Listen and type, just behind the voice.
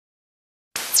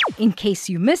in case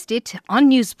you missed it on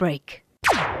Newsbreak.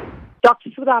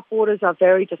 Doctors Without Borders are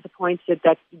very disappointed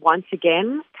that once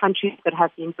again, countries that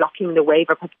have been blocking the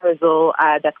waiver proposal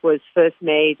that was first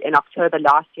made in October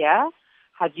last year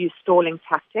have used stalling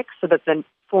tactics so that the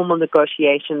formal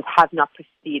negotiations have not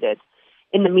proceeded.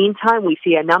 In the meantime, we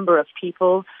see a number of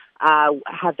people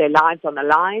have their lives on the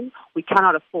line. We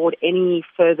cannot afford any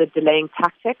further delaying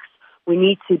tactics. We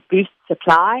need to boost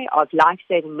supply of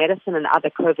life-saving medicine and other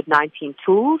COVID-19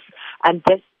 tools, and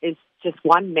this is just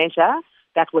one measure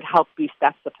that would help boost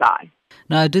that supply.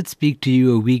 Now, I did speak to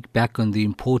you a week back on the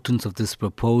importance of this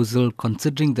proposal,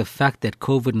 considering the fact that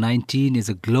COVID-19 is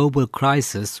a global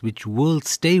crisis which will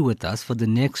stay with us for the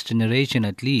next generation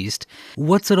at least.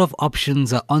 What sort of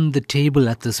options are on the table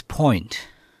at this point?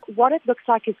 What it looks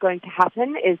like is going to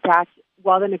happen is that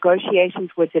while the negotiations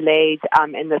were delayed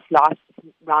in this last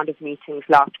round of meetings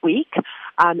last week,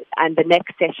 and the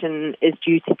next session is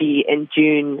due to be in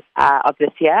June of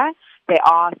this year, there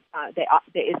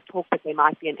is talk that there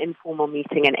might be an informal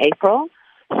meeting in April.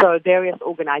 So various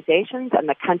organizations and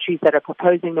the countries that are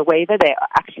proposing the waiver, there are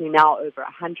actually now over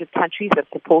 100 countries that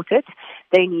support it.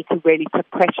 They need to really put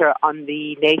pressure on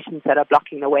the nations that are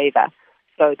blocking the waiver.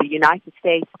 So the United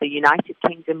States, the United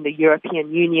Kingdom, the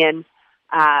European Union,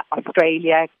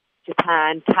 Australia,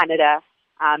 Japan, Canada,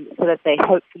 so that they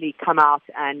hopefully come out,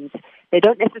 and they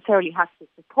don't necessarily have to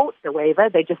support the waiver,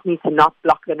 they just need to not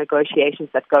block the negotiations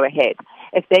that go ahead.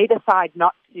 If they decide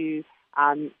not to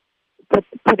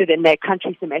put it in their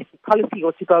country's domestic policy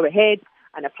or to go ahead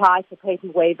and apply for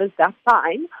patent waivers, that's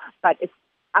fine, but it's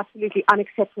absolutely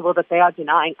unacceptable that they are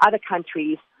denying other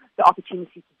countries the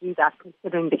opportunity to do that,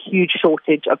 considering the huge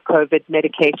shortage of COVID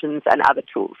medications and other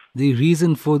tools. The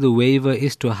reason for the waiver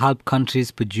is to help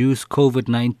countries produce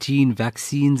COVID-19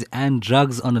 vaccines and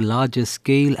drugs on a larger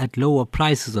scale at lower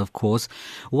prices, of course.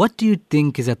 What do you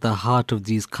think is at the heart of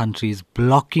these countries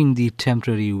blocking the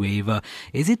temporary waiver?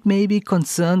 Is it maybe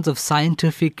concerns of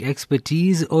scientific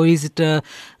expertise, or is it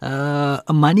a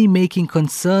money-making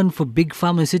concern for big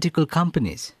pharmaceutical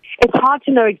companies? It's hard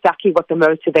to know exactly what the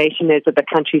motivation is of the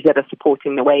countries that are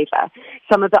supporting the waiver.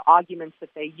 Some of the arguments that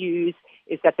they use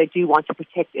is that they do want to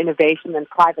protect innovation and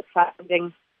private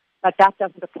funding, but that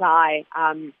doesn't apply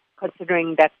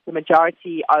considering that the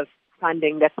majority of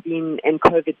funding that's been in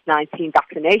COVID-19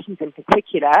 vaccinations in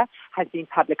particular has been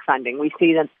public funding. We've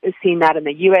seen that in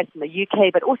the US and the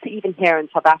UK, but also even here in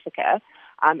South Africa.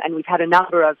 And we've had a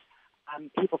number of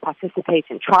people participate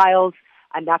in trials,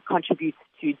 and that contributes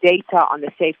to data on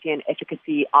the safety and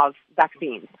efficacy of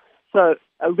vaccines. So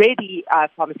already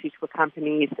pharmaceutical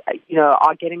companies,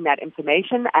 are getting that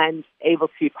information and able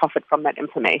to profit from that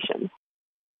information.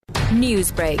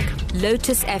 Newsbreak,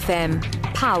 Lotus FM,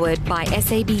 powered by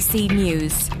SABC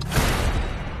News.